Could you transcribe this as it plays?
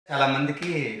చాలా మందికి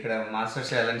ఇక్కడ మాస్టర్స్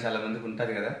చేయాలని చాలా మందికి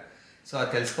ఉంటుంది కదా. సో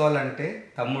అది తెలుసుకోవాలంటే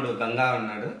తమ్ముడు గంగా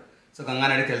ఉన్నాడు. సో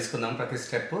గంగాని అడిగి తెలుసుకుందాం ప్రతి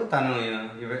స్టెప్. తను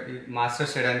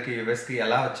మాస్టర్స్ చేయడానికి యుఎస్కి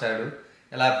ఎలా వచ్చాడు,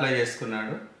 ఎలా అప్లై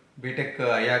చేసుకున్నాడు, బీటెక్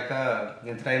అయ్యాక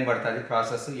ఎంత టైం పడుతుంది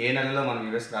ప్రాసెస్, ఏ నెలలో మనం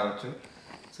యుఎస్కి రావచ్చు,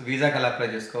 సో వీసాకి ఎలా అప్లై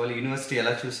చేసుకోవాలి, యూనివర్సిటీ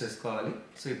ఎలా చూస్ చేసుకోవాలి,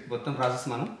 సో మొత్తం ప్రాసెస్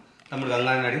మనం తమ్ముడు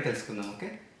గంగాని అడిగి తెలుసుకుందాం. ఓకే.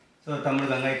 సో తమ్ముడు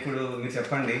గంగా, ఇప్పుడు మీరు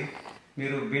చెప్పండి,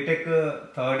 మీరు BTech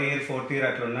third year fourth year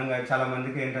అట్లా ఉన్నాం కానీ చాలా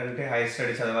మందికి ఏంటంటే హైయర్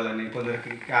స్టడీ చదవాలని,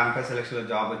 కొందరికి క్యాంపస్ సెలక్షన్లో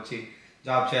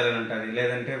జాబ్ చేయాలని ఉంటుంది,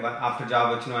 లేదంటే ఆఫ్టర్ జాబ్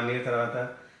వచ్చిన 1 year తర్వాత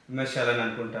ఎంఎస్ చేయాలని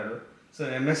అనుకుంటారు. సో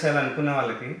ఎంఎస్ చేయాలనుకున్న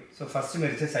వాళ్ళకి సో ఫస్ట్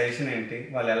మీరు ఇచ్చే సజెషన్ ఏంటి,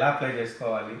 వాళ్ళు ఎలా అప్లై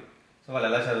చేసుకోవాలి, సో వాళ్ళు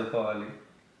ఎలా చదువుకోవాలి?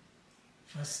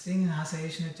 ఫస్ట్ థింగ్ నా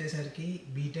సజెషన్ వచ్చేసరికి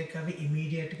బీటెక్ అవి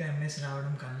ఇమీడియట్గా ఎంఎస్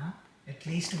రావడం కన్నా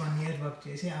అట్లీస్ట్ 1 year వర్క్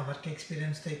చేసి ఆ వర్క్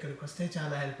ఎక్స్పీరియన్స్తో ఇక్కడికి వస్తే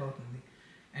చాలా హెల్ప్ అవుతుంది.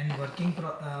 అండ్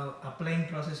అప్లయింగ్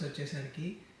ప్రాసెస్ వచ్చేసరికి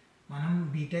మనం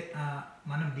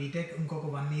బీటెక్ ఇంకొక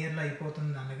 1 yearలో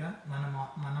అయిపోతుంది అనగా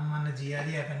మన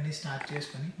జిఆర్ఈ అవన్నీ స్టార్ట్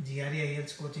చేసుకొని, జిఆర్ఈ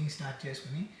ఐఎల్స్ కోచింగ్ స్టార్ట్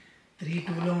చేసుకుని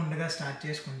 3-2లో ఉండగా స్టార్ట్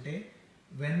చేసుకుంటే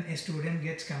when a student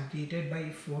gets completed by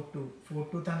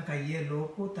 4-2 తనకు అయ్యే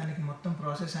లోపు తనకి మొత్తం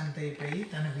ప్రాసెస్ అంతా అయిపోయి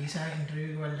తన వీసా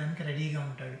ఇంటర్వ్యూకి వెళ్ళడానికి రెడీగా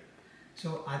ఉంటాడు. సో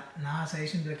నా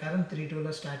సజెషన్ ప్రకారం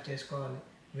 3-2లో స్టార్ట్ చేసుకోవాలి.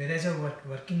 వేరేజ్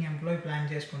వర్కింగ్ ఎంప్లాయీ ప్లాన్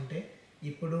చేసుకుంటే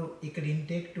ఇప్పుడు ఇక్కడ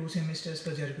ఇంటేక్ 2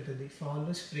 సెమిస్టర్స్లో జరుగుతుంది, ఫాల్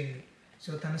స్ప్రింగ్.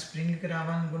 సో తను స్ప్రింగ్కి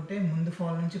రావాలనుకుంటే ముందు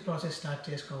ఫాల్ నుంచి ప్రాసెస్ స్టార్ట్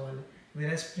చేసుకోవాలి,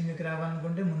 వేరే స్ప్రింగ్కి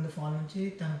రావాలనుకుంటే ముందు ఫాల్ నుంచి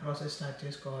తన ప్రాసెస్ స్టార్ట్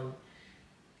చేసుకోవాలి.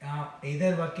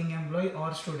 Either working employee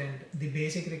are student, the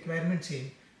basic requirement same.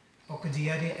 ఒక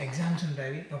జిఆర్ఈ ఎగ్జామ్స్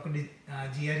ఉంటాయి, ఒకటి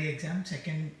జిఆర్ఈ ఎగ్జామ్,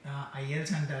 సెకండ్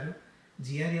ఐఎల్స్ అంటారు.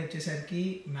 జిఆర్ఈ వచ్చేసరికి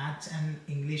మ్యాథ్స్ అండ్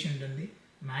ఇంగ్లీష్ ఉంటుంది,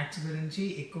 మ్యాథ్స్ గురించి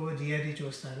ఎక్కువ జిఆర్ఈ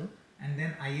చూస్తారు. అండ్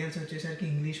దెన్ ఐఎల్స్ వచ్చేసరికి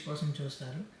ఇంగ్లీష్ కోసం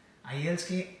చూస్తారు.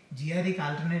 ఐఎల్స్కి జిఆర్ఈకి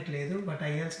ఆల్టర్నేట్ లేదు, బట్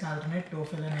ఐఎల్స్కి ఆల్టర్నేట్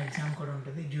టోఫెల్ అనే ఎగ్జామ్ కూడా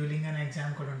ఉంటుంది, డ్యూలింగ్ అనే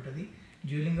ఎగ్జామ్ కూడా ఉంటుంది.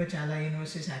 డ్యూలింగ్లో చాలా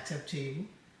యూనివర్సిటీస్ యాక్సెప్ట్ చేయవు,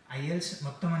 ఐఎల్స్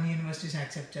మొత్తం అన్ని యూనివర్సిటీస్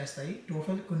యాక్సెప్ట్ చేస్తాయి,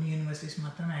 టోఫెల్ కొన్ని యూనివర్సిటీస్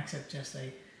మాత్రమే యాక్సెప్ట్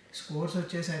చేస్తాయి. స్కోర్స్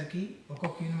వచ్చేసరికి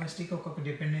ఒక్కొక్క యూనివర్సిటీకి ఒక్కొక్క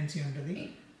డిపెండెన్సీ ఉంటుంది.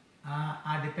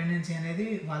 ఆ డిపెండెన్సీ అనేది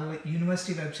వాళ్ళ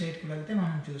యూనివర్సిటీ వెబ్సైట్కి వెళ్తే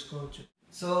మనం చూసుకోవచ్చు.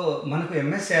 సో మనకు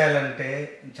ఎంఎస్ చేయాలంటే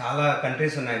చాలా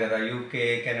కంట్రీస్ ఉన్నాయి కదా, యూకే,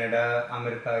 కెనడా,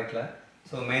 అమెరికా ఇట్లా.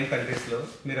 సో మెయిన్ కంట్రీస్లో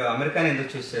మీరు అమెరికాని ఎందుకు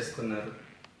చూస్ చేసుకున్నారు?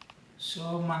 సో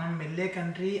మనం వెళ్ళే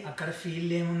కంట్రీ అక్కడ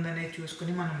ఫీల్డ్ ఏముందనేది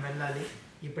చూసుకుని మనం వెళ్ళాలి.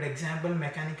 ఇప్పుడు ఎగ్జాంపుల్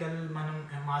మెకానికల్ మనం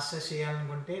మాస్టర్స్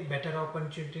చేయాలనుకుంటే బెటర్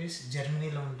ఆపర్చునిటీస్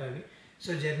జర్మనీలో ఉంటాయి. సో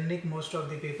జర్మనీకి మోస్ట్ ఆఫ్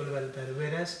ది పీపుల్ వెళ్తారు.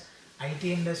 వేరస్ ఐటీ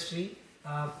ఇండస్ట్రీ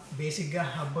బేసిక్గా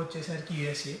హబ్ వచ్చేసరికి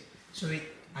యూఎస్ఏ. సో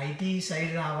ఐటీ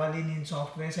సైడ్ రావాలి, నేను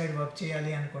సాఫ్ట్వేర్ సైడ్ వర్క్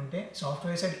చేయాలి అనుకుంటే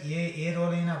సాఫ్ట్వేర్ సైడ్ ఏ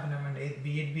రోల్ అయినా అవ్వనివ్వండి,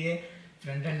 BA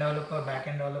front end developer, back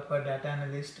end developer, data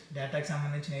analyst, డేటాకి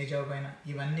సంబంధించిన ఏ జాబ్ అయినా,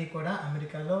 ఇవన్నీ కూడా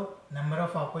అమెరికాలో number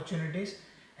of opportunities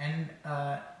and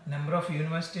number of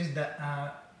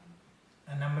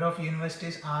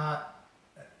universities ఆ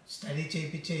స్టడీ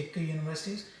చేయించే ఎక్కువ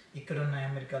యూనివర్సిటీస్ ఇక్కడ ఉన్నాయి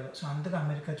అమెరికాలో. సో అందుకు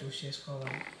అమెరికా చూస్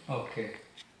చేసుకోవాలి. ఓకే.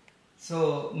 సో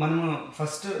మనము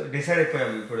ఫస్ట్ డిసైడ్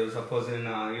అయిపోయాము, ఇప్పుడు సపోజ్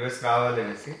నేను యూఎస్ రావాలి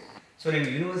అనేసి. సో నేను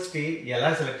యూనివర్సిటీ ఎలా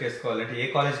సెలెక్ట్ చేసుకోవాలంటే ఏ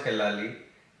కాలేజ్కి వెళ్ళాలి,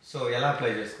 సో ఎలా అప్లై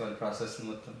చేసుకోవాలి ప్రాసెస్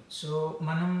మొత్తం? సో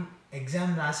మనం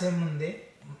ఎగ్జామ్ రాసే ముందే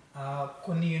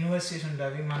కొన్ని యూనివర్సిటీస్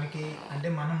ఉంటాయి మనకి,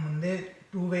 అంటే మనం ముందే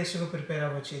 2 waysగా ప్రిపేర్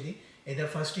అవ్వచ్చు. ఇది ఏదో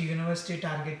ఫస్ట్ యూనివర్సిటీ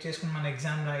టార్గెట్ చేసుకుని మన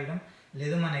ఎగ్జామ్ రాయడం,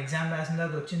 లేదు మన ఎగ్జామ్ రాసిన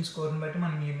తర్వాత వచ్చిన స్కోర్ని బట్టి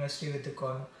మనం యూనివర్సిటీ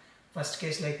వెతుక్కోవాలి. ఫస్ట్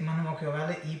కేస్ లైక్ మనం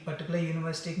ఒకవేళ ఈ పర్టికులర్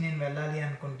యూనివర్సిటీకి నేను వెళ్ళాలి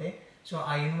అనుకుంటే, సో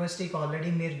ఆ యూనివర్సిటీకి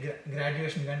ఆల్రెడీ మీరు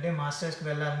గ్రాడ్యుయేషన్ అంటే మాస్టర్స్కి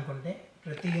వెళ్ళాలనుకుంటే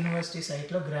ప్రతి యూనివర్సిటీ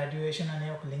సైట్లో గ్రాడ్యుయేషన్ అనే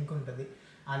ఒక లింక్ ఉంటుంది.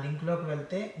 ఆ లింక్లోకి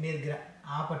వెళ్తే మీరు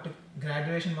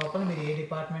గ్రాడ్యుయేషన్ లోపల మీరు ఏ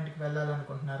డిపార్ట్మెంట్కి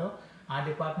వెళ్ళాలనుకుంటున్నారో ఆ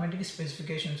డిపార్ట్మెంట్కి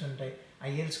స్పెసిఫికేషన్స్ ఉంటాయి.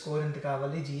 ఐఎల్ స్కోర్ ఎంత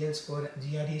కావాలి,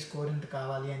 జిఆర్ఈ స్కోర్ ఎంత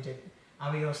కావాలి అని చెప్పి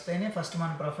అవి వస్తేనే ఫస్ట్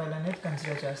మన ప్రొఫైల్ అనేది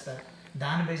కన్సిడర్ చేస్తారు.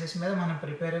 దాని బేసిస్ మీద మనం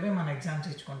ప్రిపేర్ అయ్యి మన ఎగ్జామ్స్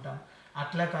ఇచ్చుకుంటాం.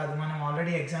 అట్లా కాదు, మనం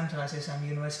already exams రాసేసాం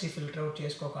university filter out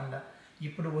చేసుకోకుండా,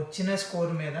 ఇప్పుడు వచ్చిన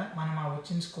స్కోర్ మీద మనం ఆ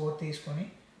వచ్చిన స్కోర్ తీసుకొని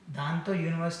దాంతో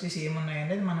యూనివర్సిటీస్ ఏమున్నాయి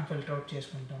అనేది మనం ఫిల్టర్ అవుట్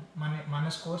చేసుకుంటాం. మన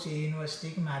స్కోర్స్ ఏ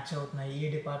యూనివర్సిటీకి మ్యాచ్ అవుతున్నాయి, ఏ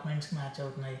డిపార్ట్మెంట్స్కి మ్యాచ్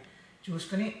అవుతున్నాయి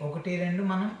చూసుకుని 1-2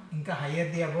 మనం ఇంకా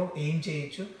హయ్యర్ ది అబౌవ్ ఏం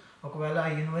చేయొచ్చు. ఒకవేళ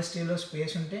ఆ యూనివర్సిటీలో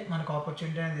స్పేస్ ఉంటే మనకు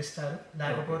ఆపర్చునిటీ అనేది ఇస్తారు,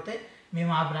 లేకపోతే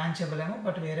మేము ఆ బ్రాంచ్ ఇవ్వలేము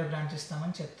బట్ వేరే బ్రాంచ్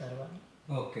ఇస్తామని చెప్తారు వాళ్ళు.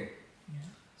 ఓకే.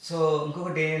 సో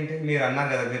ఇంకొకటి ఏంటంటే మీరు అన్నారు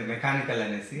కదా మీరు మెకానికల్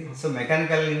అనేసి, సో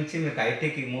మెకానికల్ నుంచి మీకు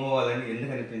ఐటీకి మూవ్ అవ్వాలని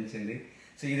ఎందుకు అనిపించింది?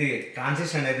 సో ఇది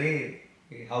ట్రాన్సిషన్ అనేది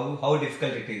how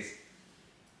difficult it is?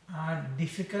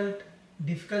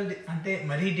 Difficult అంటే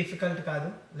మరీ డిఫికల్ట్ కాదు.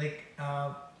 లైక్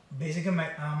బేసిక్గా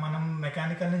మనం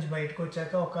మెకానికల్ నుంచి బయటకు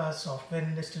వచ్చాక ఒక సాఫ్ట్వేర్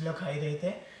ఇండస్ట్రీలోకి హైర్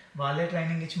అయితే వాళ్ళే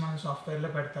ట్రైనింగ్ ఇచ్చి మనం సాఫ్ట్వేర్లో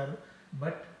పెడతారు.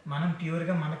 బట్ మనం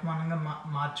ప్యూర్గా మనకు మనంగా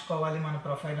మార్చుకోవాలి మన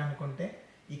ప్రొఫైల్ అనుకుంటే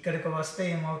ఇక్కడికి వస్తే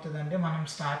ఏమవుతుందంటే మనం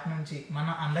స్టార్ట్ నుంచి మన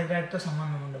అండర్ గ్రాడ్తో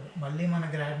సంబంధం ఉండదు, మళ్ళీ మన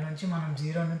గ్రాడ్ నుంచి మనం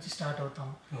జీరో నుంచి స్టార్ట్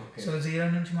అవుతాము. సో జీరో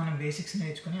నుంచి మనం బేసిక్స్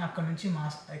నేర్చుకుని అక్కడ నుంచి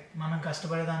మనం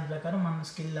కష్టపడే దాని ప్రకారం మన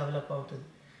స్కిల్ డెవలప్ అవుతుంది.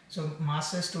 సో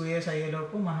మాస్టర్స్ 2 years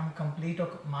అయ్యేలోపు మనం కంప్లీట్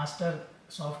ఒక మాస్టర్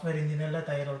సాఫ్ట్వేర్ ఇంజనీర్లా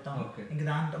తయారవుతాం. ఇంక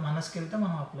దాంతో మన స్కిల్తో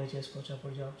మనం అప్లై చేసుకోవచ్చు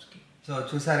అప్పుడు జాబ్స్కి. సో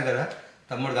చూసారు కదా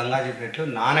తమ్ముడు గంగా చెప్పినట్లు,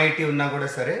 నాన్ ఐటీ ఉన్నా కూడా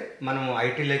సరే మనం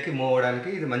ఐటీలోకి మూవ్ అవ్వడానికి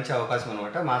ఇది మంచి అవకాశం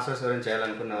అనమాట, మాస్టర్స్ ఎవరైనా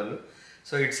చేయాలనుకున్న వాళ్ళు.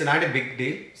 So it's not a big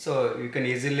deal. So you can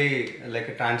easily like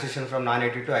transition from non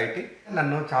IT to IT.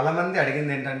 నన్ను చాలామంది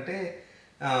అడిగింది ఏంటంటే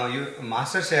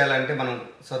మాస్టర్స్ చేయాలంటే మనం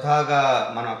స్వతహాగా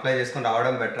మనం అప్లై చేసుకొని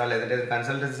రావడం బెటరా, లేదంటే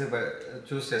కన్సల్టెన్సీ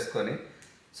చూస్ చేసుకొని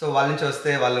సో వాళ్ళ నుంచి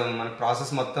వస్తే వాళ్ళు మన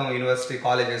ప్రాసెస్ మొత్తం యూనివర్సిటీ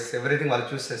కాలేజెస్ ఎవ్రీథింగ్ వాళ్ళు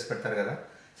చూస్ చేసి పెడతారు కదా,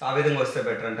 సో ఆ విధంగా వస్తే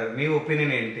బెటర్ అంటారు. మీ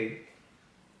ఒపీనియన్ ఏంటి?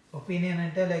 ఒపీనియన్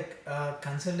అంటే లైక్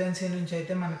కన్సల్టెన్సీ నుంచి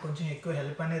అయితే మనకు కొంచెం ఎక్కువ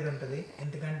హెల్ప్ అనేది ఉంటుంది,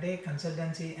 ఎందుకంటే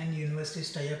కన్సల్టెన్సీ అండ్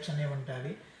యూనివర్సిటీస్ టైఅప్స్ అనేవి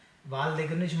ఉంటాయి. వాళ్ళ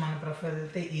దగ్గర నుంచి మన ప్రొఫైల్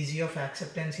వెళ్తే ఈజీ ఆఫ్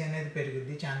యాక్సెప్టెన్సీ అనేది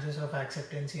పెరుగుద్ది, ఛాన్సెస్ ఆఫ్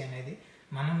యాక్సెప్టెన్సీ అనేది.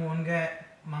 మనం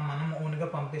ఓన్గా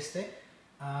పంపిస్తే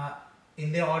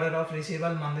ఇన్ ది ఆర్డర్ ఆఫ్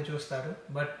రిసీవల్ మంది చూస్తారు,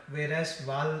 బట్ వేరస్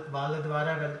వాళ్ళ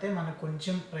ద్వారా వెళ్తే మనకు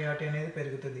కొంచెం ప్రయారిటీ అనేది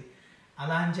పెరుగుతుంది.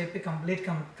 అలా అని చెప్పి కంప్లీట్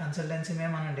కన్సల్టెన్సీ మీద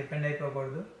మనం డిపెండ్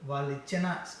అయిపోకూడదు.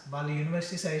 వాళ్ళు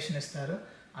యూనివర్సిటీ సజెషన్ ఇస్తారు,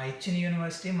 ఆ ఇచ్చిన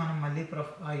యూనివర్సిటీ మనం మళ్ళీ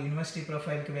ఆ యూనివర్సిటీ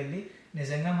ప్రొఫైల్కి వెళ్ళి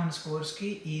నిజంగా మన స్కోర్స్కి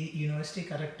ఈ యూనివర్సిటీ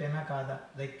కరెక్టేనా కాదా,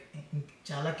 లైక్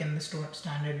చాలా కింద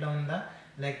స్టాండర్డ్లో ఉందా,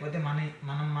 లేకపోతే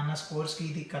మన స్కోర్స్కి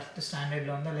ఇది కరెక్ట్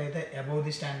స్టాండర్డ్లో ఉందా, లేదా అబౌవ్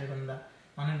ది స్టాండర్డ్ ఉందా,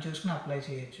 మనం చూసుకుని అప్లై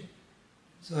చేయొచ్చు.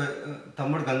 సో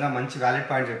తమ్ముడు గంగా మంచి వ్యాలిడ్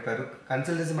పాయింట్ చెప్పారు.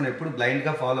 కన్సల్టెన్సీ మనం ఎప్పుడు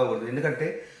బ్లైండ్గా ఫాలో అవ్వకూడదు, ఎందుకంటే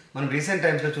మనం రీసెంట్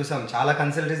టైమ్స్లో చూసాం చాలా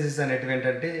కన్సల్టెన్సీస్ అనేటివి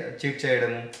ఏంటంటే చీట్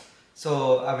చేయడము, సో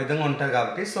ఆ విధంగా ఉంటుంది.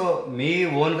 కాబట్టి సో మీ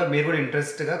ఓన్గా మీరు కూడా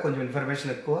ఇంట్రెస్ట్గా కొంచెం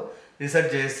ఇన్ఫర్మేషన్ ఎక్కువ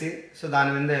రీసెర్చ్ చేసి సో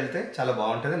దాని మీద వెళ్తే చాలా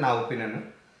బాగుంటుంది నా ఒపీనియన్.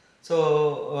 సో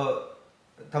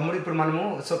తమ్ముడు ఇప్పుడు మనము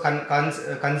సో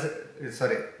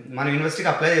సారీ మన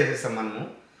యూనివర్సిటీకి అప్లై చేసేస్తాం మనము.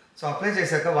 సో అప్లై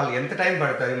చేశాక వాళ్ళు ఎంత టైం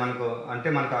పడుతుంది మనకు, అంటే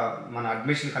మన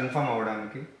అడ్మిషన్ కన్ఫర్మ్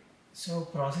అవ్వడానికి? సో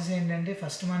ప్రాసెస్ ఏంటంటే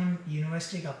ఫస్ట్ మనం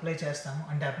యూనివర్సిటీకి అప్లై చేస్తాము,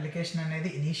 అంటే అప్లికేషన్ అనేది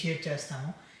ఇనిషియేట్ చేస్తాము.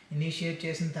 ఇనిషియేట్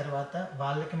చేసిన తర్వాత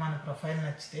వాళ్ళకి మన ప్రొఫైల్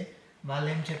నచ్చితే వాళ్ళు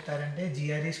ఏం చెప్తారంటే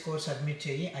జిఆర్ఈ స్కోర్ సబ్మిట్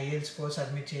చేయి, ఐఎల్స్ స్కోర్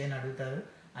సబ్మిట్ చేయి అని అడుగుతారు.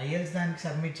 ఐఎల్స్ దానికి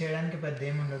సబ్మిట్ చేయడానికి పెద్ద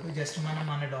ఏముండదు, జస్ట్ మనం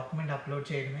మన డాక్యుమెంట్ అప్లోడ్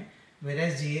చేయడమే.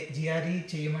 వేరేస్ జిఆర్ఈ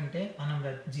చేయమంటే మనం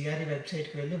జిఆర్ఈ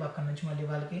వెబ్సైట్కి వెళ్ళి అక్కడ నుంచి మళ్ళీ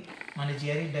వాళ్ళకి మన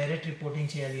జిఆర్ఈ డైరెక్ట్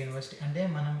రిపోర్టింగ్ చేయాలి యూనివర్సిటీ. అంటే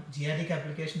మనం జిఆర్ఈకి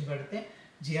అప్లికేషన్ పెడితే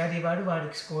జిఆర్ఈ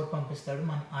వాడికి స్కోర్ పంపిస్తాడు,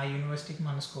 ఆ యూనివర్సిటీకి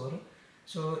మన స్కోరు.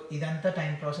 సో ఇదంతా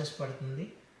టైం ప్రాసెస్ పడుతుంది.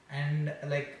 అండ్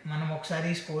లైక్ మనం ఒకసారి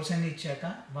స్కోర్స్ అన్ని ఇచ్చాక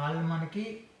వాళ్ళు మనకి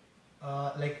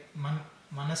లైక్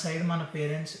మన సైడ్ మన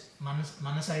పేరెంట్స్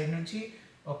మన సైడ్ నుంచి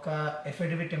ఒక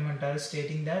affidavit ఇమ్మంటారు,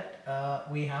 stating that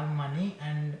we have money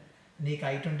and నీకు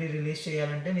I-20 రిలీజ్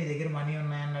చేయాలంటే నీ దగ్గర మనీ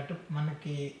ఉన్నాయన్నట్టు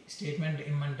మనకి స్టేట్మెంట్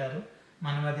ఇమ్మంటారు.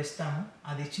 మనం అది ఇస్తాము.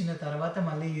 అది ఇచ్చిన తర్వాత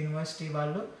మళ్ళీ యూనివర్సిటీ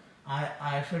వాళ్ళు ఆ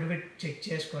ఎఫిడవిట్ చెక్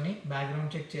చేసుకొని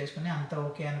బ్యాక్గ్రౌండ్ చెక్ చేసుకొని అంతా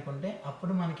ఓకే అనుకుంటే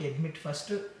అప్పుడు మనకి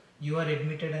ఫస్ట్ యు ఆర్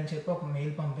అడ్మిటెడ్ అని చెప్పి ఒక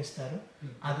మెయిల్ పంపిస్తారు.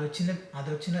 అది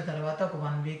వచ్చిన తర్వాత ఒక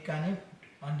 1 week కానీ,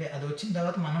 అంటే అది వచ్చిన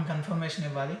తర్వాత మనం కన్ఫర్మేషన్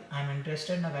ఇవ్వాలి, ఐఎమ్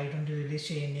ఇంట్రెస్టెడ్, నాకు I-20 రిలీజ్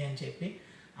చేయండి అని చెప్పి.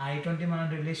 ఆ I-20 మనం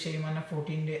రిలీజ్ చేయమన్న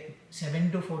 7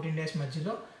 to 14 days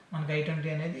మధ్యలో మనకు I-20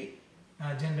 అనేది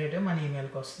జనరేట్ అయ్యి మన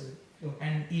ఈమెయిల్కి వస్తుంది.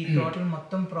 అండ్ ఈ టోటల్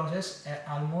మొత్తం process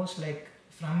almost like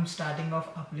from starting of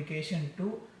application to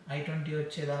I-20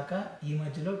 వచ్చేదాకా ఈ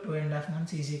మధ్యలో 2.5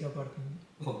 months ఈజీగా పడుతుంది.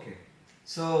 ఓకే.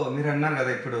 సో మీరు అన్నారు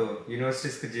కదా ఇప్పుడు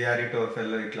యూనివర్సిటీస్కి జిఆర్ఈ,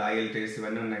 టోఫెల్, ఇట్లా IELTS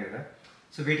ఇవన్నీ ఉన్నాయి కదా,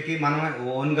 సో వీటికి మనం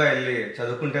ఓన్గా వెళ్ళి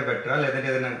చదువుకుంటే బెటరా, లేదంటే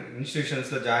ఏదైనా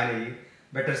ఇన్స్టిట్యూషన్స్లో జాయిన్ అయ్యి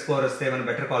బెటర్ స్కోర్ వస్తే ఏమైనా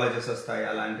బెటర్ కాలేజెస్ వస్తాయి,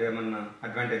 అలాంటివి ఏమన్నా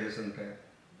అడ్వాంటేజెస్ ఉంటాయి?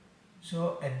 సో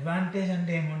అడ్వాంటేజ్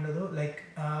అంటే ఏముండదు, లైక్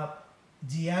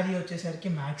జిఆర్ఈ వచ్చేసరికి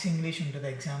మ్యాథ్స్ ఇంగ్లీష్ ఉంటుంది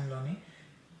ఎగ్జామ్లోని.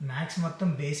 మ్యాథ్స్ మొత్తం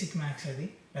బేసిక్ మ్యాథ్స్, అది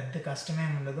పెద్ద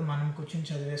కష్టమేమి ఉండదు, మనం కూర్చొని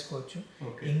చదివేసుకోవచ్చు.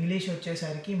 ఇంగ్లీష్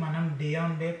వచ్చేసరికి మనం day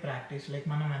on day practice, like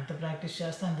మనం ఎంత ప్రాక్టీస్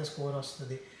చేస్తే అంత స్కోర్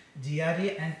వస్తుంది.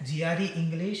 GRE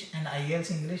English and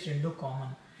IELTS English రెండు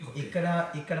కామన్.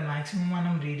 ఇక్కడ మ్యాక్సిమం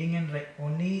మనం reading and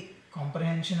only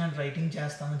comprehension and writing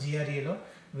చేస్తాము జిఆర్ఈలో.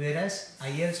 వేరస్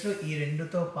IELTSలో ఈ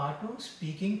రెండుతో పాటు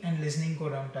స్పీకింగ్ అండ్ లిజనింగ్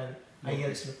కూడా ఉంటుంది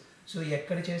IELTSలో. సో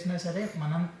ఎక్కడ చేసినా సరే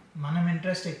మనం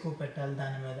ఇంట్రెస్ట్ ఎక్కువ పెట్టాలి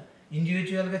దాని మీద.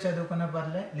 ఇండివిజువల్గా చదువుకున్న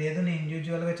పర్లే, లేదు నేను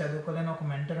ఇండివిజువల్గా చదువుకోలేని ఒక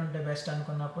మెంటర్ ఉంటే బెస్ట్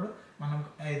అనుకున్నప్పుడు మనం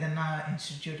ఏదైనా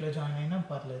ఇన్స్టిట్యూట్లో జాయిన్ అయినా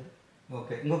పర్లేదు.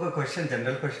 ఓకే. ఇంకొక క్వశ్చన్,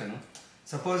 జనరల్ క్వశ్చన్,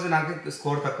 సపోజ్ నాకు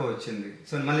స్కోర్ తక్కువ వచ్చింది,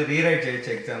 సో మళ్ళీ రీరైట్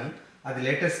చేయొచ్చు ఎగ్జామ్, అది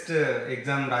లేటెస్ట్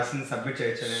ఎగ్జామ్ రాసింది సబ్మిట్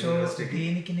చేయొచ్చు? సో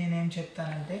దీనికి నేనేం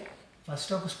చెప్తానంటే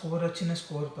ఫస్ట్ ఒక స్కోర్ వచ్చిన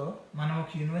స్కోర్తో మనం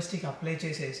ఒక యూనివర్సిటీకి అప్లై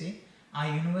చేసేసి ఆ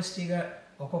యూనివర్సిటీగా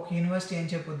ఒక్కొక్క యూనివర్సిటీ ఏం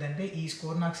చెప్పుద్ది అంటే ఈ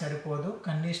స్కోర్ నాకు సరిపోదు,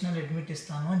 కండిషనల్ అడ్మిట్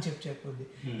ఇస్తాను అని చెప్పుద్ది.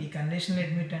 ఈ కండిషనల్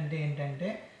అడ్మిట్ అంటే ఏంటంటే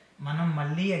మనం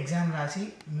మళ్ళీ ఎగ్జామ్ రాసి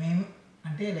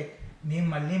అంటే లైక్ మేము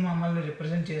మళ్ళీ మమ్మల్ని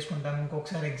రిప్రజెంట్ చేసుకుంటాం,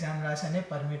 ఇంకొకసారి ఎగ్జామ్ రాసి అనే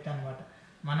పర్మిట్ అనమాట.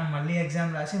 మనం మళ్ళీ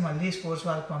ఎగ్జామ్ రాసి మళ్ళీ స్కోర్స్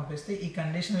వాళ్ళకి పంపిస్తే ఈ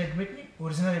కండిషనల్ అడ్మిట్ని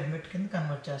ఒరిజినల్ అడ్మిట్ కింద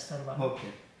కన్వర్ట్ చేస్తారు వాళ్ళు. ఓకే,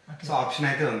 సో ఆప్షన్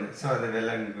అయితే ఉంది. సో అది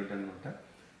వెల్ అండ్ గుడ్ అనమాట.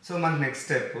 సో మనకి నెక్స్ట్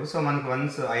స్టెప్, సో మనకు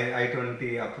వన్స్ I-20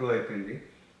 అప్రూవ్ అయిపోయింది.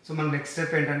 సో మన నెక్స్ట్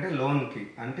స్టెప్ ఏంటంటే లోన్కి,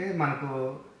 అంటే మనకు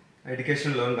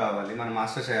ఎడ్యుకేషన్ లోన్ కావాలి మనం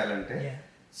మాస్టర్ చేయాలంటే.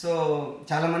 సో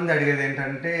చాలా మంది అడిగేది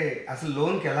ఏంటంటే అసలు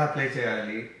లోన్కి ఎలా అప్లై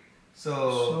చేయాలి? సో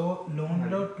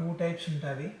లోన్లో 2 టైప్స్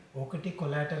ఉంటుంది. ఒకటి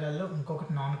కొలాటరల్,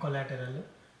 ఇంకొకటి నాన్ కొలాటరల్.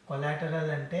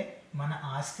 కొలాటరల్ అంటే మన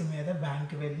ఆస్తి మీద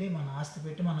బ్యాంక్ వెళ్ళి మన ఆస్తి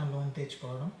పెట్టి మనం లోన్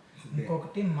తెచ్చుకోవడం.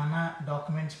 ఇంకొకటి మన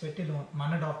డాక్యుమెంట్స్ పెట్టి లోన్.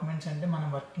 మన డాక్యుమెంట్స్ అంటే మన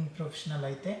వర్కింగ్ ప్రొఫెషనల్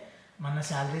అయితే మన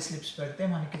శాలరీ స్లిప్స్ పెడితే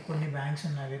మనకి కొన్ని బ్యాంక్స్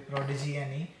ఉన్నాయి, ప్రొడిజీ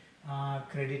అని,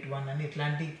 క్రెడిట్ వన్ అని,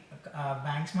 ఇట్లాంటి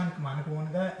బ్యాంక్స్ మనకు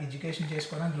ఓన్గా ఎడ్యుకేషన్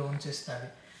చేసుకోవడానికి లోన్స్ ఇస్తాయి.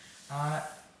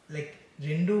 లైక్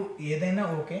రెండు ఏదైనా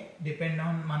ఓకే, డిపెండ్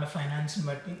ఆన్ మన ఫైనాన్స్ని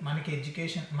బట్టి. మనకి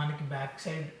ఎడ్యుకేషన్, మనకి బ్యాక్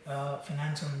సైడ్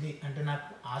ఫైనాన్స్ ఉంది అంటే నాకు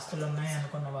ఆస్తులు ఉన్నాయి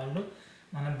అనుకున్న వాళ్ళు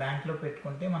మనం బ్యాంక్లో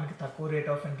పెట్టుకుంటే మనకి తక్కువ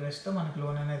రేట్ ఆఫ్ ఇంట్రెస్ట్తో మనకి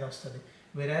లోన్ అనేది వస్తుంది.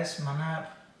 వెరాస్ మన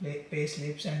పే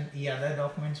స్లిప్స్ అండ్ ఈ అదర్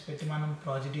డాక్యుమెంట్స్ పెట్టి మనం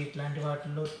ప్రాజెక్ట్ ఇట్లాంటి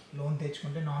వాటిల్లో లోన్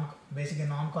తెచ్చుకుంటే బేసిక్గా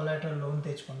నాన్ కొలాటరల్ లోన్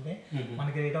తెచ్చుకుంటే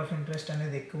మనకి రేట్ ఆఫ్ ఇంట్రెస్ట్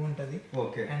అనేది ఎక్కువ ఉంటుంది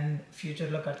అండ్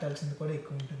ఫ్యూచర్లో కట్టాల్సింది కూడా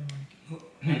ఎక్కువ ఉంటుంది మనకి.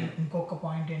 ఇంకొక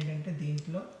పాయింట్ ఏంటంటే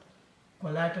దీంట్లో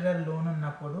కొలాటరల్ లోన్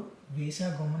ఉన్నప్పుడు వీసా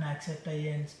గమ్మున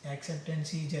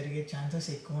యాక్సెప్టెన్సీ జరిగే ఛాన్సెస్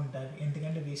ఎక్కువ ఉంటాయి,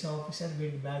 ఎందుకంటే వీసా ఆఫీసర్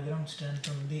వీళ్ళ బ్యాక్గ్రౌండ్ స్ట్రెంత్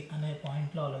ఉంది అనే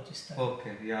పాయింట్లో ఆలోచిస్తారు. ఓకే,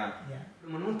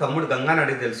 మనం తమ్ముడు గంగాని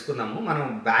అడిగి తెలుసుకుందాము. మనం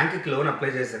బ్యాంక్కి లోన్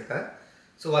అప్లై చేశాక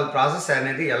సో వాళ్ళ ప్రాసెస్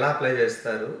అనేది ఎలా అప్లై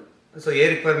చేస్తారు, సో ఏ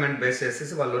రిక్వైర్మెంట్ బేస్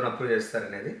చేసేసి వాళ్ళు లోన్ అప్రూవ్ చేస్తారు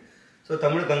అనేది. సో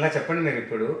తమ్ముడు గంగా చెప్పండి, మీరు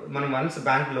ఇప్పుడు మనం వన్స్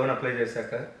బ్యాంక్ లోన్ అప్లై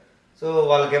చేశాక సో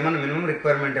వాళ్ళకి ఏమైనా మినిమం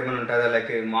రిక్వైర్మెంట్ ఏమైనా ఉంటుందా? లైక్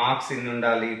మార్క్స్ ఇన్ని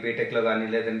ఉండాలి బీటెక్లో కానీ,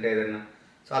 లేదంటే ఏదైనా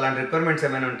సో అలాంటి రిక్వైర్మెంట్స్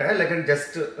ఏమైనా ఉంటాయా? లేకంటే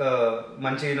జస్ట్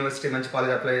మంచి యూనివర్సిటీ మంచి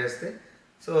కాలేజ్ అప్లై చేస్తే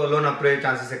సో లోన్ అప్రూవ్ అయ్యే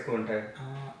ఛాన్సెస్ ఎక్కువ ఉంటాయి?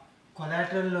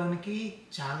 కొలాటరల్ లోన్కి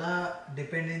చాలా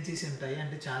డిపెండెన్సీస్ ఉంటాయి,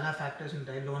 అంటే చాలా ఫ్యాక్టర్స్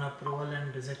ఉంటాయి loan approval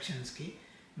and రిజెక్షన్స్కి.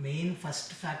 Main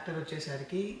first factor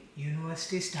వచ్చేసరికి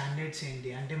యూనివర్సిటీ స్టాండర్డ్స్ ఏంటి,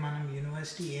 అంటే మనం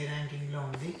యూనివర్సిటీ ఏ ర్యాంకింగ్లో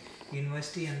ఉంది,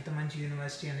 యూనివర్సిటీ ఎంత మంచి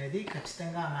యూనివర్సిటీ అనేది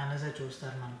ఖచ్చితంగా ఆ మేనేజర్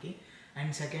చూస్తారు మనకి.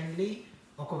 అండ్ సెకండ్లీ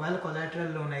ఒకవేళ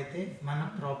కొలాటరల్ లోన్ అయితే మన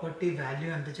ప్రాపర్టీ వాల్యూ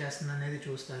ఎంత చేస్తుంది అనేది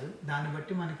చూస్తారు, దాన్ని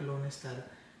బట్టి మనకి లోన్ ఇస్తారు.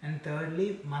 అండ్ థర్డ్లీ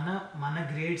మన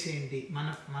గ్రేడ్స్ ఏంటి,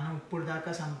 మనం ఇప్పుడు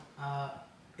దాకా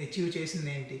అచీవ్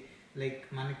చేసింది ఏంటి, లైక్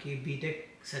మనకి బీటెక్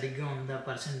సరిగ్గా ఉందా,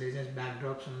 పర్సంటేజెస్ బ్యాక్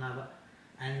డ్రాప్స్ ఉన్నావా,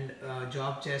 అండ్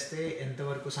జాబ్ చేస్తే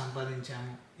ఎంతవరకు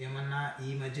సంపాదించాము, ఏమన్నా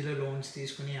ఈ మధ్యలో లోన్స్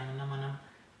తీసుకుని ఏమన్నా మనం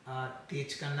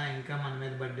తీర్చకుండా ఇంకా మన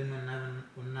మీద బడ్డీని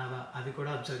ఉన్నావా అవి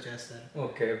కూడా అబ్జర్వ్ చేస్తారు.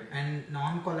 ఓకే. అండ్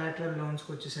నాన్ కొలాటరల్ లోన్స్కి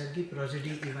వచ్చేసరికి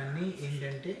ప్రొసీడీ ఇవన్నీ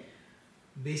ఏంటంటే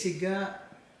బేసిక్గా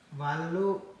వాళ్ళు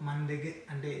మన దగ్గర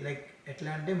అంటే లైక్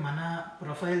ఎట్లా అంటే మన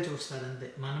ప్రొఫైల్ చూస్తారు అంతే,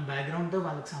 మన బ్యాక్గ్రౌండ్తో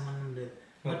వాళ్ళకి సంబంధం లేదు.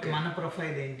 బట్ మన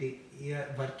ప్రొఫైల్ ఏంటి,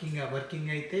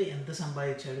 వర్కింగ్ అయితే ఎంత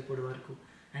సంపాదించాడు ఇప్పుడు వరకు,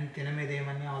 అండ్ తిన మీద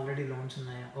ఏమన్నా ఆల్రెడీ లోన్స్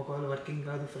ఉన్నాయా, ఒకవేళ వర్కింగ్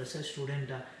కాదు ఫ్రెషర్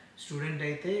స్టూడెంట్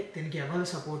అయితే తినకి ఎవరు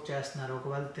సపోర్ట్ చేస్తున్నారు,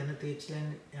 ఒకవేళ తిన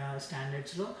తీర్చలేని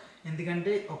స్టాండర్డ్స్లో.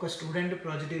 ఎందుకంటే ఒక student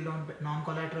project loan non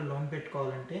collateral loan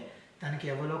పెట్టుకోవాలంటే తనకి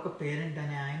ఎవరో ఒక పేరెంట్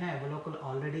అనే ఆయన, ఎవరో ఒకరు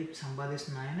ఆల్రెడీ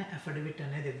సంపాదిస్తున్న ఆయన అఫిడవిట్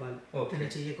అనేది ఇవ్వాలి. తను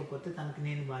చేయకపోతే తనకి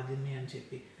నేను బాధ్యుని అని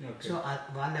చెప్పి. సో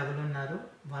వాళ్ళు ఎవరున్నారు,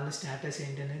 వాళ్ళ స్టేటస్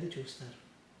ఏంటి అనేది చూస్తారు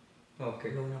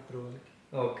లోన్ అప్రూవల్కి.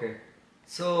 ఓకే.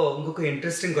 సో ఇంకొక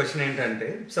ఇంట్రెస్టింగ్ క్వశ్చన్ ఏంటంటే,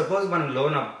 సపోజ్ మనం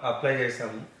లోన్ అప్లై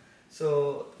చేసాము, సో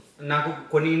నాకు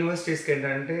కొన్ని యూనివర్సిటీస్కి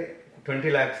ఏంటంటే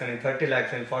 20 lakhs అని, 30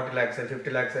 lakhs అని, 40 lakhs అని,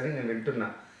 50 lakhs అని నేను వింటున్నా.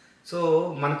 సో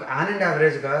మనకు యాన్ అండ్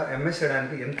యావరేజ్గా ఎంఎస్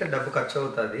చేయడానికి ఎంత డబ్బు ఖర్చు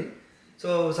అవుతుంది? సో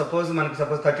సపోజ్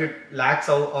 30 lakhs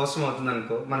అవసరం అవుతుంది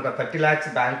అనుకో, మనకు ఆ 30 lakhs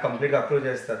బ్యాంక్ కంప్లీట్గా అప్రూవ్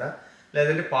చేస్తారా,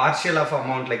 లేదంటే partial of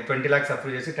amount like 20 lakhs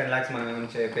approve చేసి 10 lakhs మనం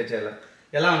ఏమైనా పే చేయాలా?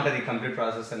 ఎలా ఉంటుంది ఈ కంప్లీట్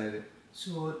ప్రాసెస్ అనేది?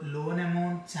 సో లోన్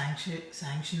అమౌంట్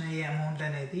శాంక్షన్ అయ్యే అమౌంట్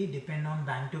అనేది depend on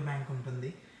bank to bank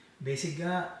ఉంటుంది.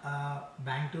 బేసిక్గా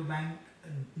బ్యాంక్ టు బ్యాంక్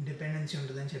డిపెండెన్సీ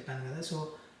ఉంటుందని చెప్పాను కదా. సో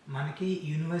మనకి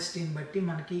యూనివర్సిటీని బట్టి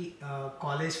మనకి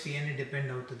కాలేజ్ ఫీ అని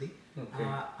డిపెండ్ అవుతుంది.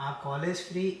 ఆ కాలేజ్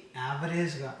ఫీ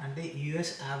యావరేజ్గా అంటే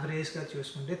యుఎస్ యావరేజ్గా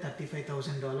చూసుకుంటే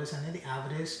 $35,000 అనేది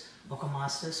యావరేజ్ ఒక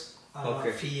మాస్టర్స్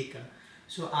ఫీ ఇక్కడ.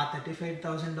 సో ఆ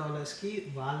 $35,000కి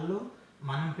వాళ్ళు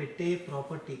మనం పెట్టే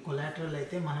ప్రాపర్టీ కొలాటరల్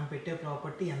అయితే మనం పెట్టే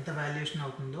ప్రాపర్టీ ఎంత వాల్యుయేషన్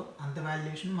అవుతుందో అంత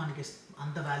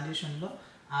వాల్యుయేషన్లో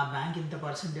ఆ బ్యాంక్ ఇంత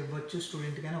పర్సెంట్ ఇవ్వచ్చు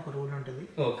స్టూడెంట్ కానీ ఒక రూల్ ఉంటుంది.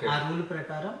 ఓకే. ఆ రూల్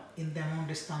ప్రకారం ఇంత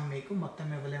అమౌంట్ ఇస్తాం మీకు, మొత్తం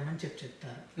ఇవ్వలేమని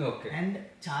చెప్తారు. ఓకే. అండ్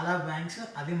చాలా బ్యాంక్స్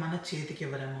అవి మన చేతికి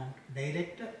ఇవ్వరు అమౌంట్,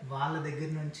 డైరెక్ట్ వాళ్ళ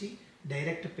దగ్గర నుంచి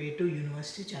డైరెక్ట్ పే టు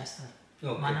యూనివర్సిటీ చేస్తారు.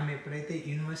 మనం ఎప్పుడైతే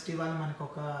యూనివర్సిటీ వాళ్ళు మనకు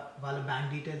వాళ్ళ బ్యాంక్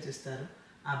డీటెయిల్స్ ఇస్తారు,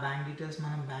 ఆ బ్యాంక్ డీటెయిల్స్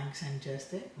మనం బ్యాంక్ సెండ్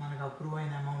చేస్తే మనకు అప్రూవ్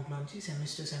అయిన అమౌంట్లోంచి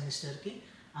సెమిస్టర్కి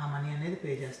ఆ మనీ అనేది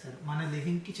పే చేస్తారు. మన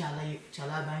లివింగ్కి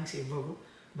చాలా బ్యాంక్స్ ఇవ్వవు,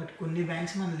 బట్ కొన్ని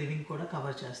బ్యాంక్స్ మన లివింగ్ కూడా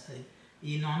కవర్ చేస్తాయి.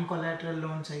 ఈ నాన్ కొలాటరల్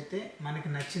లోన్స్ అయితే మనకి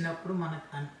నచ్చినప్పుడు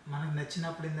మనకు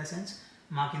నచ్చినప్పుడు ఇన్ ద సెన్స్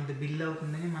మాకు ఇంత బిల్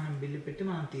అవుతుందని మనం బిల్లు పెట్టి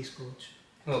మనం తీసుకోవచ్చు.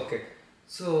 ఓకే.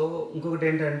 సో ఇంకొకటి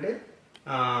ఏంటంటే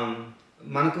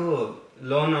మనకు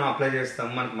లోన్ అప్లై చేస్తాం,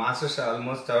 మనకు మాస్టర్స్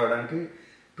ఆల్మోస్ట్ అవ్వడానికి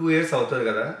 2 years అవుతుంది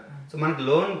కదా. సో మనకు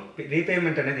లోన్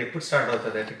రీపేమెంట్ అనేది ఎప్పుడు స్టార్ట్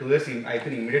అవుతుంది? అంటే 2 years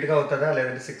అయిపోయి ఇమీడియట్గా అవుతుందా,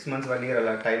 లేదంటే 6 months 1 year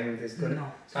అలా టైం తీసుకొని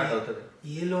స్టార్ట్ అవుతుంది?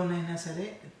 ఏ లోన్ అయినా సరే,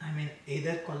 I mean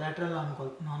either collateral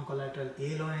non collateral, A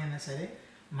loan అయినా సరే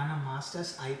మన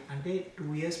మాస్టర్స్ అంటే 2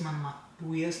 years మనం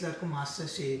 2 years వరకు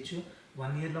మాస్టర్స్ చేయొచ్చు.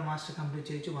 1 yearలో మాస్టర్ కంప్లీట్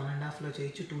చేయొచ్చు, 1.5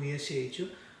 చేయొచ్చు, 2 years చేయొచ్చు.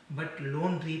 బట్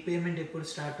లోన్ రీపేమెంట్ ఎప్పుడు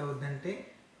స్టార్ట్ అవుతుందంటే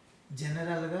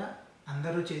జనరల్గా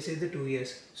అందరూ చేసేది 2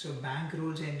 years. సో బ్యాంక్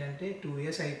రూల్స్ ఏంటంటే 2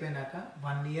 years అయిపోయినాక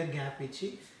 1 year గ్యాప్ ఇచ్చి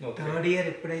థర్డ్ ఇయర్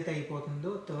ఎప్పుడైతే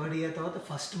అయిపోతుందో థర్డ్ ఇయర్ తర్వాత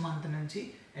ఫస్ట్ మంత్ నుంచి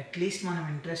అట్లీస్ట్ మనం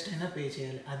ఇంట్రెస్ట్ అయినా పే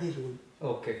చేయాలి, అది రూల్.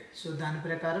 ఓకే. సో దాని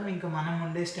ప్రకారం ఇంకా మనం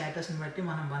ఉండే స్టేటస్ని బట్టి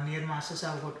మనం 1 year masters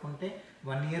అవ్వగొట్టుకుంటే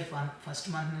 1 year first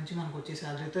month నుంచి మనకు వచ్చే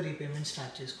శాలరీతో రీపేమెంట్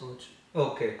స్టార్ట్ చేసుకోవచ్చు.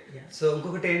 ఓకే. సో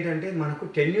ఇంకొకటి ఏంటంటే మనకు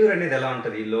టెన్యూర్ అనేది ఎలా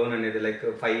ఉంటుంది ఈ లోన్ అనేది? లైక్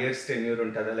 5 years టెన్యూర్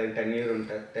ఉంటుందా, లైక్ 10 years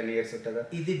ఉంటుందా?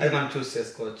 ఇది మనం చూస్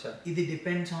చేసుకోవచ్చా? ఇది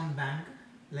depends on bank.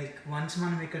 Like once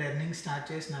మనం ఇక్కడ ఎర్నింగ్ స్టార్ట్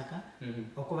చేసినాక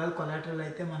ఒకవేళ కొలాటరల్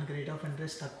అయితే మనకి రేట్ ఆఫ్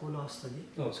ఇంట్రెస్ట్ తక్కువలో వస్తుంది.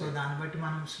 సో దాన్ని బట్టి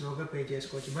మనం స్లోగా పే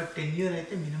చేసుకోవచ్చు. బట్ టెన్యూర్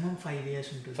అయితే మినిమం 5 years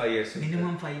ఉంటుంది.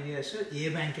 మినిమం 5 years ఏ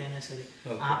బ్యాంక్ అయినా సరే.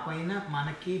 ఆ పైన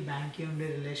మనకి బ్యాంక్కి ఉండే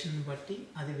రిలేషన్ బట్టి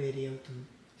అది వేరీ అవుతుంది.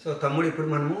 సో తమ్ముడు, ఇప్పుడు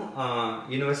మనము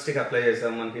యూనివర్సిటీకి అప్లై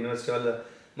చేసాం, మనకి యూనివర్సిటీ వాళ్ళు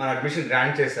మన అడ్మిషన్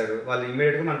గ్రాంట్ చేశారు, వాళ్ళు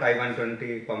ఇమీడియట్గా మనకు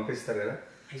I-120 పంపిస్తారు కదా.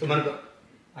 సో మనకు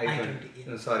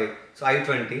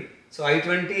I-20 సో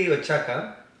I-20 వచ్చాక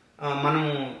మనము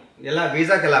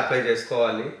వీసాకి ఎలా అప్లై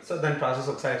చేసుకోవాలి? సో దాని ప్రాసెస్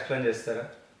ఒకసారి ఎక్స్ప్లెయిన్ చేస్తారా?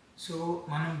 సో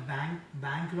మనం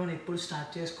బ్యాంక్ లోన్ ఎప్పుడు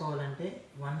స్టార్ట్ చేసుకోవాలంటే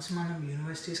వన్స్ మనం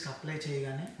యూనివర్సిటీస్కి అప్లై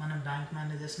చేయగానే మనం బ్యాంక్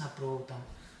మేనేజర్స్ని అప్రూవ్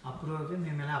అవ్వి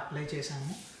మేము ఎలా అప్లై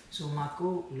చేసాము, సో మాకు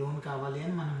లోన్ కావాలి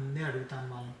అని మనం ముందే అడుగుతాం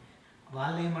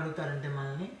వాళ్ళు ఏం అడుగుతారంటే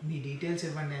మనల్ని మీ డీటెయిల్స్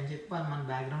ఇవ్వండి అని చెప్పి వాళ్ళు మన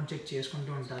బ్యాక్గ్రౌండ్ చెక్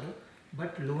చేసుకుంటూ ఉంటారు.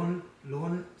 బట్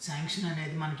లోన్ శాంక్షన్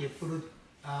అనేది మనకి ఎప్పుడు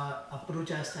అప్రూవ్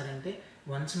చేస్తారంటే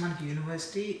వన్స్ మనకి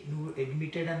యూనివర్సిటీ నువ్వు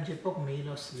అడ్మిటెడ్ అని చెప్పి ఒక మెయిల్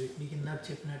వస్తుంది. మీకు ఇందాక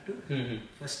చెప్పినట్టు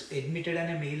ఫస్ట్ అడ్మిటెడ్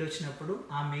అనే మెయిల్ వచ్చినప్పుడు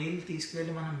ఆ మెయిల్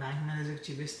తీసుకువెళ్ళి మనం బ్యాంక్ మేనేజర్కి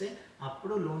చూపిస్తే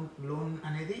అప్పుడు లోన్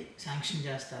అనేది శాంక్షన్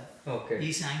చేస్తారు.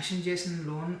 ఈ శాంక్షన్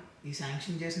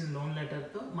చేసిన లోన్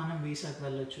లెటర్తో మనం వీసాకి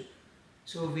వెళ్ళొచ్చు.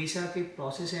 సో వీసాకి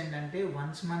ప్రాసెస్ ఏంటంటే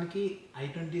వన్స్ మనకి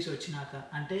I-20s వచ్చినాక,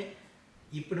 అంటే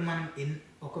ఇప్పుడు మనం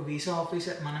ఒక వీసా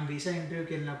ఆఫీసర్, మనం వీసా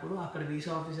ఇంటర్వ్యూకి వెళ్ళినప్పుడు అక్కడ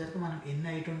వీసా ఆఫీసర్కి మనం ఎన్ని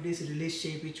I-20s రిలీజ్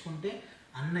చేయించుకుంటే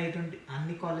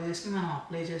అన్ని కాలేజెస్కి మనం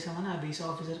అప్లై చేసామని ఆ వీసా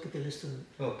ఆఫీసర్కి తెలుస్తుంది.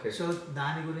 సో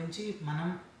దాని గురించి మనం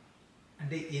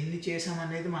అంటే ఎన్ని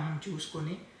చేసామనేది మనం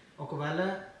చూసుకొని, ఒకవేళ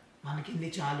మనకి ఇన్ని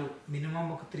చాలు, మినిమం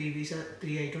ఒక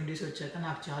 3 I-20s వచ్చాక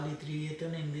నాకు చాలు, ఈ 3 yearతో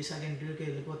నేను వీసాకి ఇంటర్వ్యూకి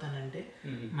వెళ్ళిపోతానంటే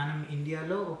మనం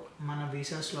ఇండియాలో మన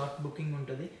వీసా స్లాట్ బుకింగ్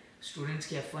ఉంటుంది.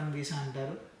 స్టూడెంట్స్కి F1 వీసా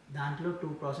అంటారు. దాంట్లో 2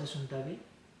 ప్రాసెస్ ఉంటుంది.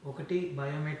 ఒకటి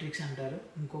బయోమెట్రిక్స్ అంటారు,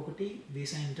 ఇంకొకటి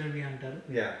వీసా ఇంటర్వ్యూ అంటారు.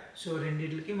 సో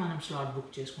రెండింటికి మనం స్లాట్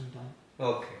బుక్ చేసుకుంటాం.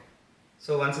 ఓకే.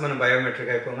 సో వన్స్ మనం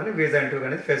బయోమెట్రిక్ అయిపోగానే వీసా ఇంటర్వ్యూ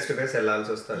అనేది ఫేస్ టు ఫేస్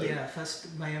వెళ్ళాల్సి వస్తుంది. ఫస్ట్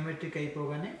బయోమెట్రిక్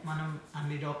అయిపోగానే మనం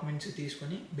అన్ని డాక్యుమెంట్స్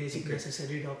తీసుకొని బేసిక్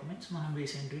నెసెసరీ డాక్యుమెంట్స్ మనం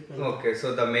visa interview. Okay. So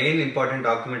the main important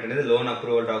document అనేది loan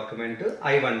approval document,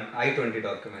 I-20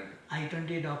 document.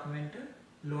 I-20 document,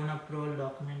 loan approval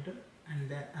document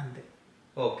and అంతే.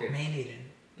 ఓకే. మెయిన్ ఈ రెండు.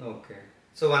 ఓకే.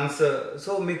 సో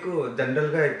సో మీకు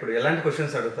జనరల్గా ఇప్పుడు ఎలాంటి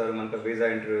క్వశ్చన్స్ అడుగుతారు మనకు వీసా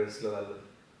ఇంటర్వ్యూస్లో వాళ్ళు?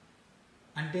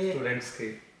 అంటే స్టూడెంట్స్కి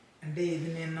అంటే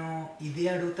ఇది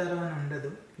అడుగుతారు అని ఉండదు,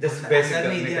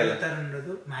 ఇది అడుగుతారు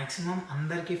ఉండదు. మాక్సిమం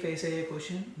అందరికి ఫేస్ అయ్యే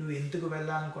క్వశ్చన్ నువ్వు ఎందుకు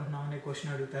వెళ్ళాలనుకుంటున్నావు అనే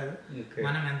క్వశ్చన్ అడుగుతారు.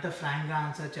 మనం ఎంత ఫ్రాంక్ గా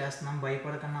ఆన్సర్ చేస్తున్నాం,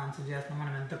 భయపడకుండా ఆన్సర్ చేస్తున్నాం,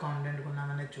 మనం ఎంత కాన్ఫిడెంట్ ఉన్నాం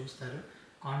అనేది చూస్తారు.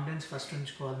 కాన్ఫిడెన్స్ ఫస్ట్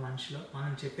ఉంచుకోవాలి మనిషిలో.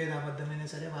 మనం చెప్పేది అబద్ధమైనా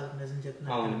సరే వాళ్ళకి నిజం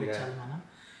చెప్తున్నట్టు అనిపించాలి మనం.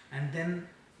 అండ్ దెన్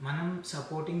మనం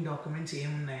సపోర్టింగ్ డాక్యుమెంట్స్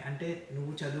ఏమున్నాయి అంటే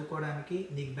నువ్వు చదువుకోవడానికి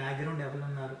నీకు బ్యాక్గ్రౌండ్ ఎవరు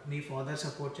ఉన్నారు, మీ ఫాదర్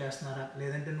సపోర్ట్ చేస్తున్నారా,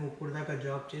 లేదంటే నువ్వు ఇప్పుడు దాకా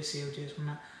జాబ్ చేసి సేవ్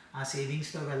చేసుకున్న ఆ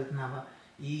సేవింగ్స్తో వెళ్తున్నావా,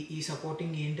 ఈ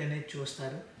సపోర్టింగ్ ఏంటి అనేది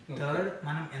చూస్తారు. థర్డ్,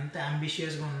 మనం ఎంత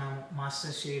అంబిషియస్గా ఉన్నాము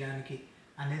మాస్టర్స్ చేయడానికి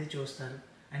అనేది చూస్తారు.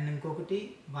 అండ్ ఇంకొకటి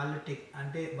వాళ్ళు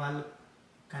వాళ్ళు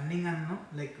కన్నింగ్ అన్ను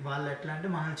లైక్ వాళ్ళు ఎట్లా అంటే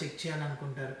మనల్ని చెక్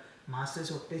చేయాలనుకుంటారు.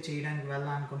 మాస్టర్స్ ఒకటే చేయడానికి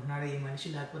వెళ్ళాలనుకుంటున్నాడు ఈ మనిషి,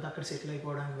 లేకపోతే అక్కడ సెటిల్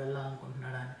అయిపోవడానికి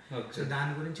వెళ్ళాలనుకుంటున్నాడా అని. సో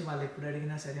దాని గురించి వాళ్ళు ఎప్పుడు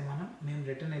అడిగినా సరే మేము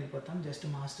రిటర్న్ వెళ్ళిపోతాం, జస్ట్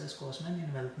మాస్టర్స్ కోసమే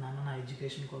నేను వెళ్తున్నాను, నా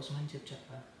ఎడ్యుకేషన్ కోసం అని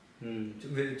చెప్పాలి.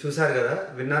 చూసారు కదా,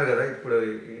 విన్నారు కదా ఇప్పుడు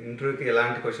ఇంటర్వ్యూకి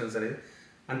ఎలాంటి క్వశ్చన్స్ అనేది,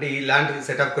 అంటే ఇలాంటి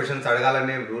సెట్ ఆఫ్ క్వశ్చన్స్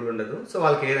అడగాలనే రూల్ ఉండదు. సో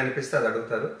వాళ్ళకి ఏది అనిపిస్తే అది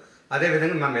అడుగుతారు.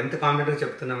 అదేవిధంగా మనం ఎంత కాన్ఫిడెంట్గా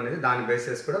చెప్తున్నాం అనేది దాని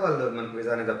బేసిస్ కూడా వాళ్ళు మనకు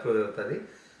వీసా అనేది అప్రూవ్ అవుతుంది.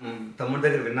 తమ్ముడి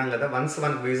దగ్గర విన్నాం కదా, వన్స్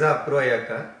మనకు వీసా అప్రూవ్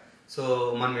అయ్యాక సో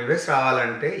మనం యుఎస్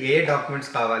రావాలంటే ఏ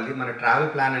డాక్యుమెంట్స్ కావాలి, మన ట్రావెల్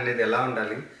ప్లాన్ అనేది ఎలా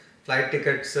ఉండాలి, ఫ్లైట్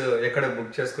టికెట్స్ ఎక్కడ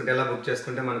బుక్ చేసుకుంటే ఎలా బుక్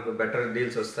చేసుకుంటే మనకు బెటర్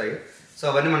డీల్స్ వస్తాయి. సో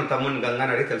అవన్నీ మన తమ్ముడిని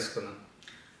గంగాని అడిగి తెలుసుకుందాం.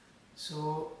 సో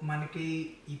మనకి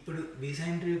ఇప్పుడు వీసా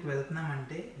ఇంటర్వ్యూకి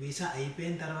వెళ్తున్నామంటే వీసా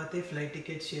అయిపోయిన తర్వాతే ఫ్లైట్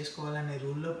టికెట్స్ చేసుకోవాలనే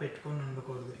రూల్లో పెట్టుకొని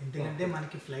ఉండకూడదు. ఎందుకంటే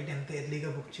మనకి ఫ్లైట్ ఎంత ఎర్లీగా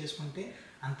బుక్ చేసుకుంటే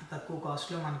అంత తక్కువ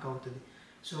కాస్ట్లో మనకు అవుతుంది.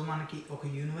 సో మనకి ఒక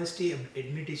యూనివర్సిటీ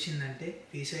అడ్మిట్ ఇచ్చిందంటే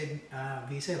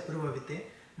వీసా అప్రూవ్ అయితే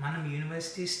మనం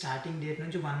యూనివర్సిటీ స్టార్టింగ్ డేట్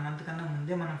నుంచి 1 month కన్నా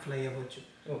ముందే మనం ఫ్లై అవ్వచ్చు.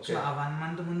 సో ఆ 1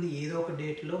 month ముందు ఏదో ఒక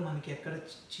డేట్లో మనకి ఎక్కడ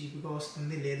చీప్గా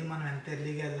వస్తుంది, లేదు మనం ఎంత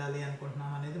ఎర్లీగా వెళ్ళాలి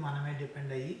అనుకుంటున్నాం అనేది మనమే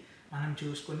డిపెండ్ అయ్యి మనం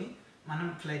చూసుకొని మనం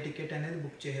ఫ్లైట్ టికెట్ అనేది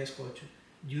బుక్ చేసేసుకోవచ్చు.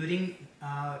 డ్యూరింగ్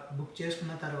బుక్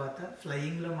చేసుకున్న తర్వాత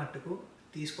ఫ్లయింగ్లో మట్టుకు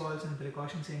తీసుకోవాల్సిన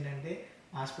ప్రికాషన్స్ ఏంటంటే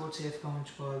పాస్పోర్ట్ సేఫ్గా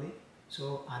ఉంచుకోవాలి. సో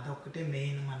అదొక్కటే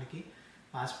మెయిన్. మనకి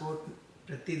పాస్పోర్ట్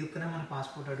ప్రతి దుక్కున మన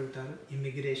పాస్పోర్ట్ అడుగుతారు.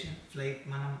 ఇమ్మిగ్రేషన్, ఫ్లైట్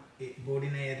మనం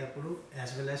బోర్డింగ్ అయ్యేటప్పుడు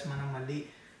యాజ్ వెల్ యాజ్ మనం మళ్ళీ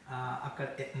అక్కడ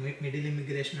మిడిల్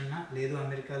ఇమ్మిగ్రేషన్ ఉన్నా, లేదు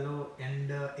అమెరికాలో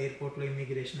ఎండ్ ఎయిర్పోర్ట్లో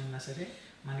ఇమ్మిగ్రేషన్ ఉన్నా సరే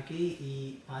మనకి ఈ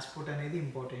పాస్పోర్ట్ అనేది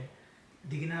ఇంపార్టెంట్.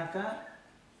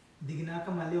 దిగినాక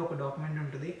మళ్ళీ ఒక డాక్యుమెంట్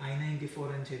ఉంటుంది I-94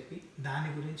 అని చెప్పి, దాని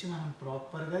గురించి మనం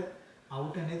ప్రాపర్గా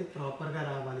అవుట్ అనేది ప్రాపర్గా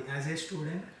రావాలి. యాజ్ ఏ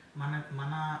స్టూడెంట్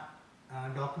మన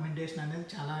డాక్యుమెంటేషన్ అనేది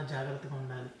చాలా జాగ్రత్తగా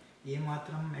ఉండాలి.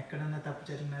 ఏమాత్రం ఎక్కడన్నా తప్పు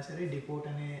జరిగినా సరే డిపోర్ట్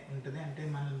అనే ఉంటుంది, అంటే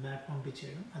మనం బ్యాక్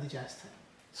పంపించేయడం అది చేస్తారు.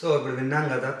 సో ఇప్పుడు విన్నాం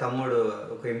కదా, తమ్ముడు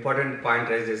ఒక ఇంపార్టెంట్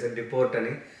పాయింట్ రైజ్ చేశారు, డిపోర్ట్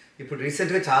అని. ఇప్పుడు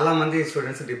రీసెంట్గా చాలామంది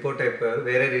స్టూడెంట్స్ డిపోర్ట్ అయిపోయారు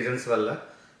వేరే రీజన్స్ వల్ల.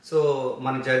 సో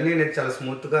మన జర్నీ అనేది చాలా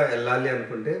స్మూత్గా వెళ్ళాలి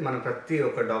అనుకుంటే మనం ప్రతి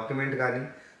ఒక్క డాక్యుమెంట్ కానీ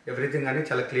ఎవ్రీథింగ్ కానీ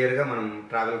చాలా క్లియర్గా మనం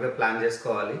ట్రావెల్గా ప్లాన్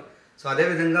చేసుకోవాలి. సో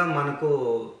అదేవిధంగా మనకు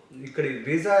ఇక్కడ ఇక్కడ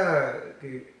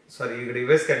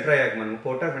యుఎస్కి ఎంటర్ అయ్యాక మనం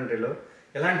పోర్ట్ ఆఫ్ ఎంట్రీలో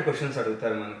ఎలాంటి క్వశ్చన్స్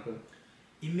అడుగుతారు మనకు?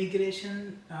 Immigration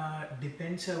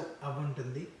depends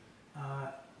అవ్వుంటుంది.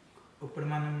 ఇప్పుడు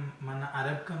మన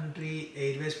అరబ్ కంట్రీ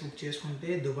ఎయిర్వేస్ బుక్ చేసుకుంటే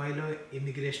దుబాయ్లో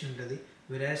ఇమ్మిగ్రేషన్ ఉంటుంది.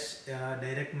 వెరాస్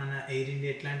డైరెక్ట్ మన ఎయిర్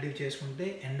ఇండియా ఇట్లాంటివి చేసుకుంటే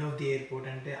ఎండ్ ఆఫ్ ది ఎయిర్పోర్ట్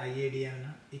అంటే IAD అన్న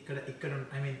ఇక్కడ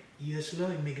యూఎస్లో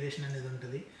ఇమ్మిగ్రేషన్ అనేది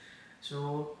ఉంటుంది. So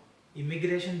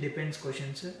immigration depends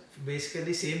questions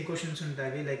basically same questions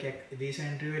ఉంటాయి. లైక్ వీసా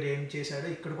ఇంటర్వ్యూలో ఏం చేశాడో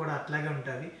ఇక్కడ కూడా అట్లాగే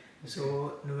ఉంటుంది. సో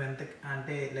నువ్వు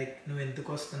ఎందుకు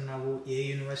వస్తున్నావు, ఏ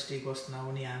యూనివర్సిటీకి వస్తున్నావు,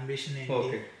 నీ అంబిషన్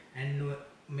ఏంటి, అండ్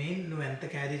నువ్వు ఎంత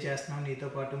క్యారీ చేస్తున్నావు, నీతో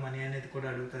పాటు మనీ అనేది కూడా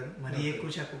అడుగుతారు. మరీ ఎక్కువ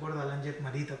చెప్పకూడదు, అలాని చెప్పి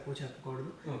మరీ తక్కువ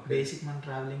చెప్పకూడదు. బేసిక్ మన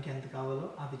ట్రావెలింగ్కి ఎంత కావాలో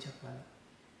అవి చెప్పాలి.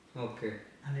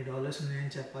 అన్ని డాలర్స్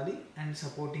ఉన్నాయని చెప్పాలి, అండ్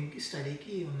సపోర్టింగ్కి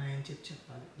స్టడీకి ఉన్నాయని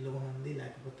చెప్పాలి. లోన్ ఉంది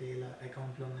లేకపోతే ఇలా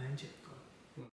అకౌంట్లో ఉన్నాయని చెప్పాలి.